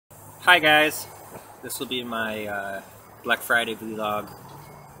Hi guys, this will be my Black Friday vlog.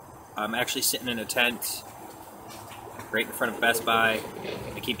 I'm actually sitting in a tent right in front of Best Buy.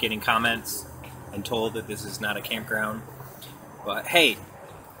 I keep getting comments and told that this is not a campground, but hey,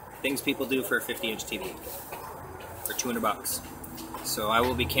 things people do for a 50-inch TV for 200 bucks. So I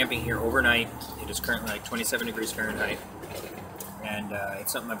will be camping here overnight. It is currently like 27 degrees Fahrenheit, and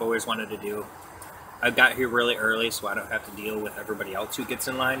it's something I've always wanted to do. I got here really early so I don't have to deal with everybody else who gets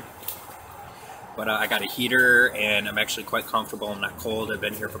in line. But I got a heater and I'm actually quite comfortable. I'm not cold. I've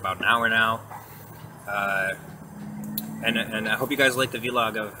been here for about an hour now. And I hope you guys like the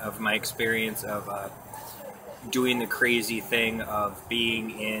vlog of my experience of doing the crazy thing of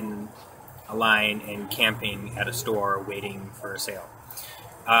being in a line and camping at a store waiting for a sale.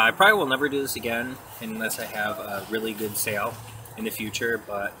 I probably will never do this again unless I have a really good sale in the future,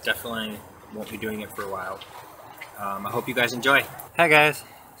 but definitely won't be doing it for a while. I hope you guys enjoy. Hi guys.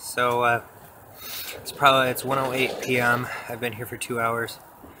 So it's 1:08 p.m. I've been here for 2 hours.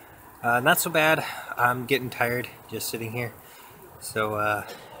 Not so bad. I'm getting tired just sitting here. So I'm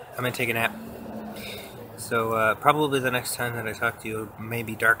gonna take a nap. So probably the next time that I talk to you it may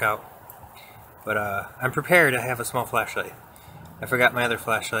be dark out. But I'm prepared. I have a small flashlight. I forgot my other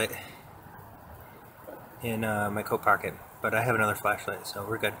flashlight in my coat pocket, but I have another flashlight, so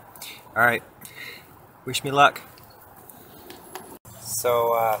we're good. Alright, wish me luck.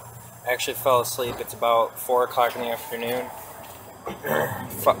 So I actually fell asleep. It's about 4 o'clock in the afternoon,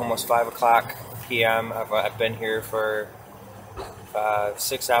 almost 5 o'clock p.m. I've been here for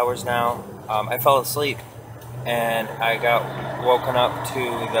 6 hours now. I fell asleep and I got woken up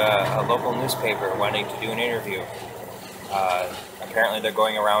to the local newspaper wanting to do an interview. Apparently they're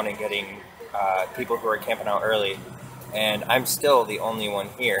going around and getting people who are camping out early, and I'm still the only one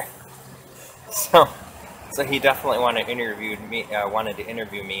here. So he definitely wanted to interview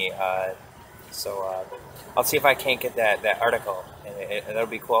me. So I'll see if I can't get that article, and that'll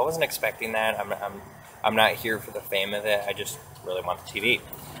be cool. I wasn't expecting that. I'm not here for the fame of it. I just really want the TV.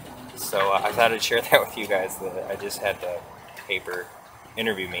 So I thought I'd share that with you guys. That I just had the paper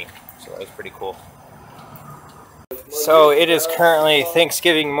interview me. So that was pretty cool. So it is currently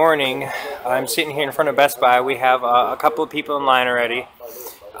Thanksgiving morning. I'm sitting here in front of Best Buy. We have a couple of people in line already.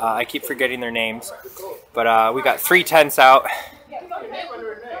 I keep forgetting their names, but we got 3 tents out,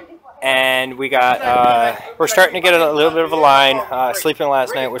 and we got we're starting to get a little bit of a line. Sleeping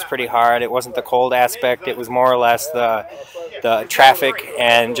last night was pretty hard. It wasn't the cold aspect; it was more or less the traffic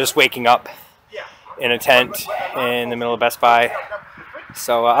and just waking up in a tent in the middle of Best Buy.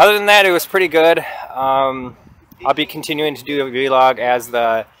 So other than that, it was pretty good. I'll be continuing to do a vlog as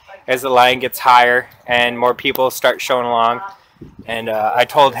the line gets higher and more people start showing along. And I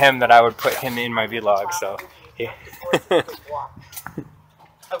told him that I would put him in my vlog, so yeah.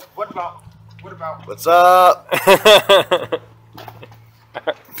 What's up?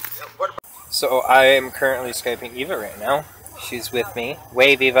 So I am currently Skyping Eva right now. She's with me.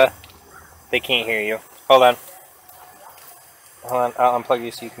 Wave, Eva. They can't hear you. Hold on. Hold on, I'll unplug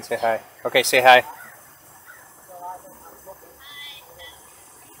you so you can say hi. Okay, say hi.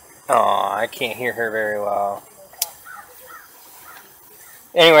 Aw, I can't hear her very well.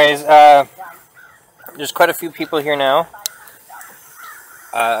 Anyways, there's quite a few people here now.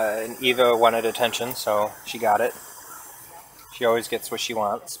 And Eva wanted attention, so she got it. She always gets what she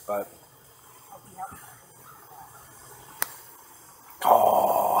wants, but...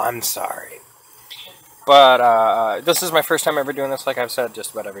 Oh, I'm sorry. But, this is my first time ever doing this, like I've said,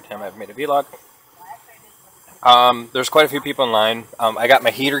 just about every time I've made a vlog. There's quite a few people in line. I got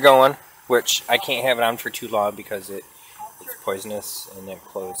my heater going, which I can't have it on for too long because it's poisonous in a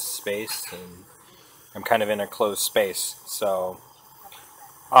closed space, and I'm kind of in a closed space, so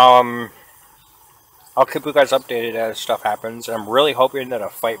I'll keep you guys updated as stuff happens. I'm really hoping that a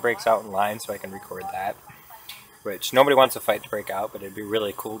fight breaks out in line so I can record that, which nobody wants a fight to break out, but it'd be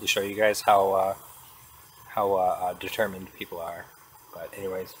really cool to show you guys how determined people are. But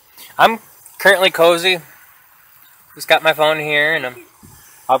anyways, I'm currently cozy. Just got my phone here, and I'm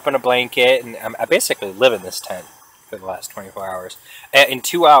up in a blanket, and I basically live in this tent for the last 24 hours. In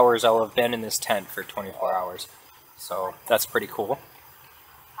 2 hours, I'll have been in this tent for 24 hours. So that's pretty cool.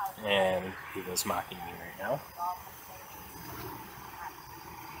 And he was mocking me right now.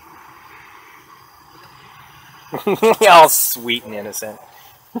 All sweet and innocent.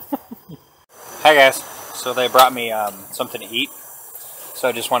 Hi guys. So they brought me something to eat. So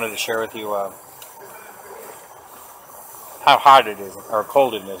I just wanted to share with you how hot it is, or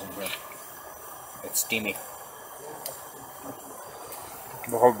cold it is in here. It's steamy.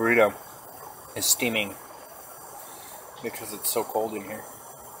 The whole burrito is steaming because it's so cold in here.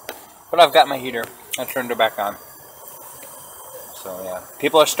 But I've got my heater. I turned it back on. So yeah,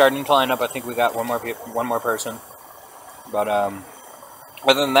 people are starting to line up. I think we got one more person. But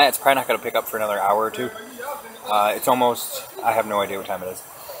other than that, it's probably not going to pick up for another hour or two. It's almost, I have no idea what time it is.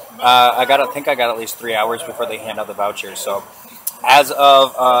 I think I got at least 3 hours before they hand out the vouchers. So as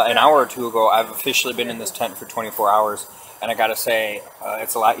of an hour or two ago, I've officially been in this tent for 24 hours. And I got to say,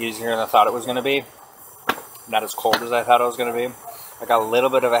 it's a lot easier than I thought it was going to be. Not as cold as I thought it was going to be. I got a little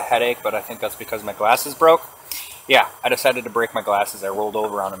bit of a headache, but I think that's because my glasses broke. Yeah, I decided to break my glasses. I rolled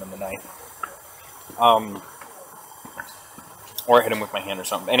over on them in the night. Or I hit them with my hand or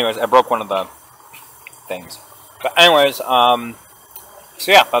something. Anyways, I broke one of the things. But anyways, so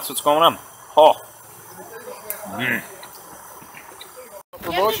yeah, that's what's going on. Oh.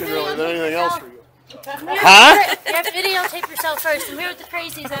 Promotion really than anything else for you. Huh? You have to videotape yourself first. I'm here with the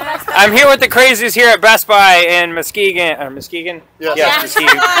crazies at Best Buy. I'm here with the crazies here at Best Buy in Muskegon. Muskegon? Yes. Yes,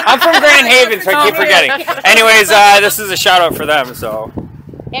 Muskegon. I'm from Grand Haven, so I keep forgetting. Anyways, this is a shout out for them, so.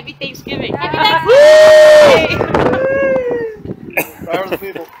 Happy Thanksgiving. Happy Thanksgiving! Power of the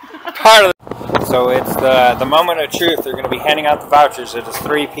people. Part of the, so it's the moment of truth. They're going to be handing out the vouchers. It is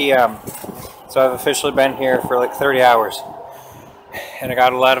 3 p.m. So I've officially been here for like 30 hours. And I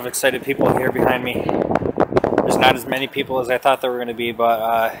got a lot of excited people here behind me. There's not as many people as I thought there were going to be,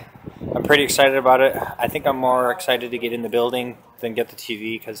 but I'm pretty excited about it. I think I'm more excited to get in the building than get the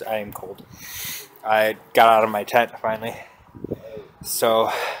TV because I am cold. I got out of my tent finally.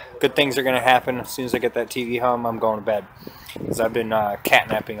 So good things are going to happen. As soon as I get that TV home, I'm going to bed. Because I've been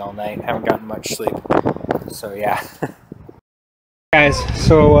catnapping all night. Haven't gotten much sleep. So yeah. Guys,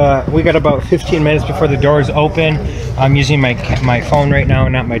 so we got about 15 minutes before the doors open. I'm using my phone right now,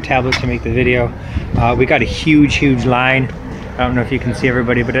 not my tablet, to make the video. We got a huge line. I don't know if you can see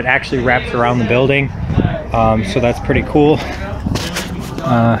everybody, but it actually wraps around the building. So that's pretty cool.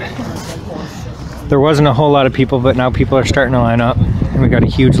 There wasn't a whole lot of people, but now people are starting to line up. And we got a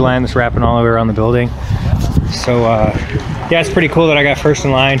huge line that's wrapping all the way around the building. So yeah, it's pretty cool that I got first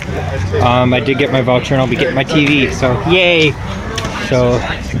in line. I did get my voucher and I'll be getting my TV, so yay! So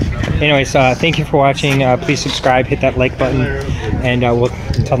anyways, thank you for watching. Please subscribe, hit that like button, and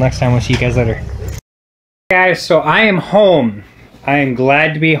until next time, we'll see you guys later. Guys, so I am home. I am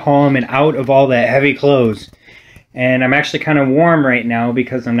glad to be home and out of all that heavy clothes. And I'm actually kind of warm right now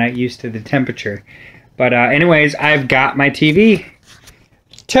because I'm not used to the temperature. But anyways, I've got my TV.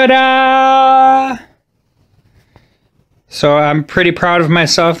 Ta-da! So I'm pretty proud of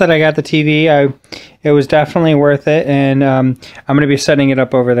myself that I got the TV. It was definitely worth it, and I'm going to be setting it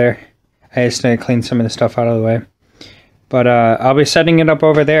up over there. I just need to clean some of the stuff out of the way. But I'll be setting it up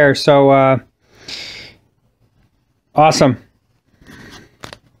over there, so awesome.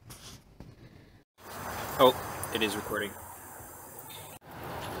 Oh, it is recording.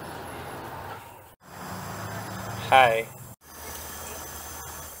 Hi.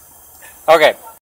 Okay.